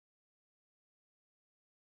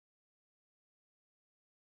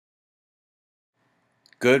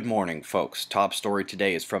Good morning, folks. Top story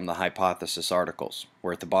today is from the Hypothesis articles.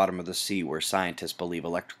 We're at the bottom of the sea where scientists believe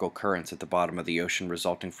electrical currents at the bottom of the ocean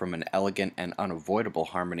resulting from an elegant and unavoidable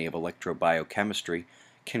harmony of electrobiochemistry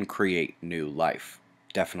can create new life.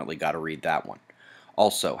 Definitely got to read that one.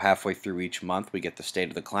 Also, halfway through each month we get the State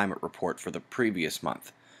of the Climate report for the previous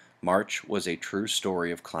month. March was a true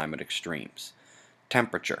story of climate extremes.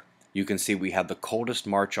 Temperature. You can see we had the coldest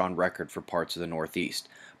March on record for parts of the Northeast,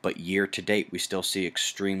 but year to date we still see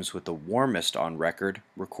extremes with the warmest on record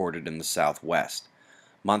recorded in the Southwest.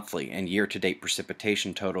 Monthly and year to date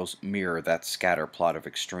precipitation totals mirror that scatter plot of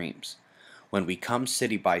extremes. When we come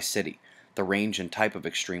city by city, the range and type of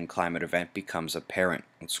extreme climate event becomes apparent,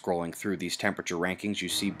 and scrolling through these temperature rankings you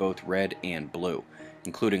see both red and blue,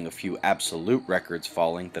 including a few absolute records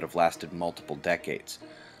falling that have lasted multiple decades.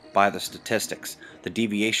 By the statistics, the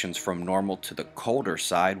deviations from normal to the colder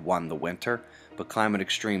side won the winter, but climate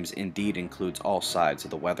extremes indeed includes all sides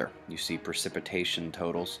of the weather. You see precipitation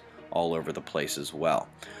totals all over the place as well.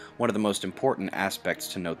 One of the most important aspects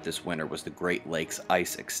to note this winter was the Great Lakes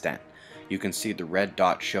ice extent. You can see the red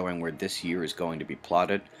dot showing where this year is going to be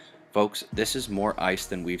plotted. Folks, this is more ice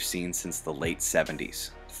than we've seen since the late 70s,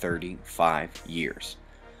 35 years.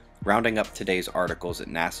 Rounding up today's articles at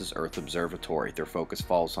NASA's Earth Observatory, their focus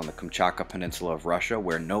falls on the Kamchatka Peninsula of Russia,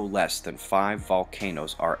 where no less than 5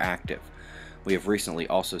 volcanoes are active. We have recently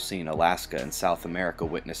also seen Alaska and South America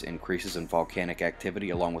witness increases in volcanic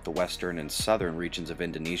activity along with the western and southern regions of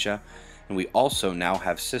Indonesia, and we also now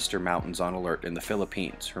have sister mountains on alert in the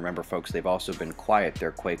Philippines. Remember folks, they've also been quiet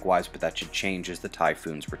there quake-wise, but that should change as the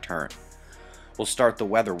typhoons return. We'll start the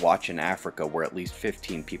weather watch in Africa, where at least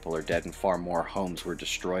 15 people are dead and far more homes were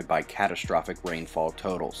destroyed by catastrophic rainfall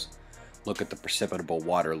totals. Look at the precipitable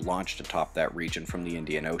water launched atop that region from the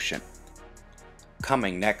Indian Ocean.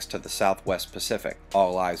 Coming next to the Southwest Pacific,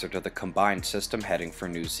 all eyes are to the combined system heading for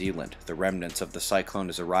New Zealand. The remnants of the cyclone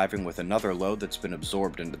is arriving with another load that's been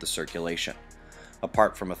absorbed into the circulation.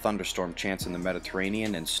 Apart from a thunderstorm chance in the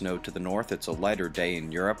Mediterranean and snow to the north, it's a lighter day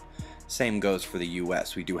in Europe. Same goes for the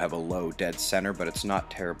US. We do have a low dead center, but it's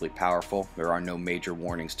not terribly powerful. There are no major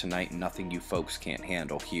warnings tonight, and nothing you folks can't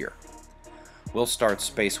handle here. We'll start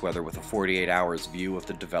space weather with a 48 hours view of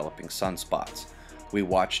the developing sunspots. We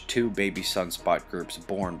watched 2 baby sunspot groups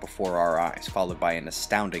born before our eyes, followed by an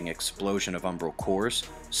astounding explosion of umbral cores,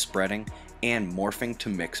 spreading, and morphing to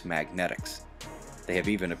mixed magnetics. They have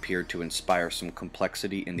even appeared to inspire some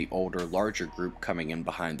complexity in the older, larger group coming in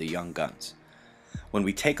behind the young guns. When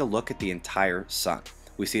we take a look at the entire sun,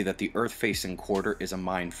 we see that the Earth-facing quarter is a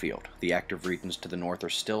minefield. The active regions to the north are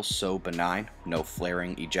still so benign, no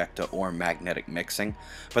flaring, ejecta, or magnetic mixing,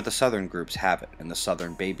 but the southern groups have it, and the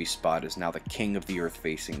southern baby spot is now the king of the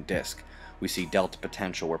Earth-facing disk. We see delta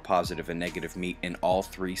potential where positive and negative meet in all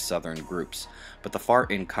 3 southern groups, but the far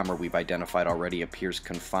incomer we've identified already appears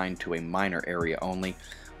confined to a minor area only.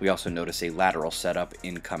 We also notice a lateral setup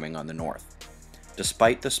incoming on the north.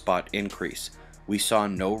 Despite the spot increase, we saw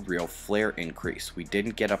no real flare increase. We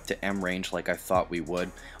didn't get up to M range like I thought we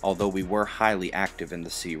would, although we were highly active in the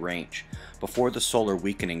C range. Before the solar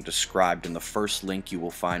weakening described in the first link you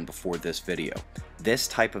will find before this video, this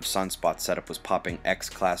type of sunspot setup was popping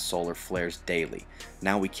X-class solar flares daily.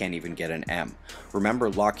 Now we can't even get an M. Remember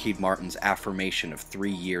Lockheed Martin's affirmation of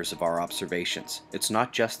 3 years of our observations. It's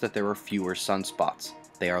not just that there are fewer sunspots,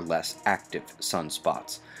 they are less active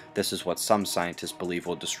sunspots. This is what some scientists believe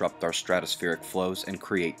will disrupt our stratospheric flows and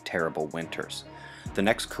create terrible winters. The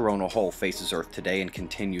next coronal hole faces Earth today and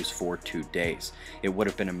continues for 2 days. It would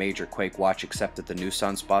have been a major quake watch except that the new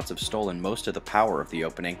sunspots have stolen most of the power of the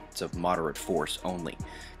opening. It's of moderate force only.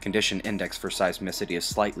 Condition index for seismicity is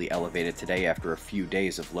slightly elevated today after a few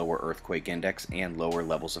days of lower earthquake index and lower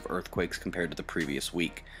levels of earthquakes compared to the previous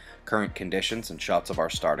week. Current conditions and shots of our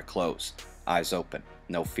star to close. Eyes open.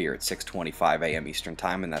 No fear, it's 6:25 a.m. Eastern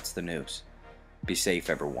Time, and that's the news. Be safe,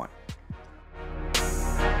 everyone.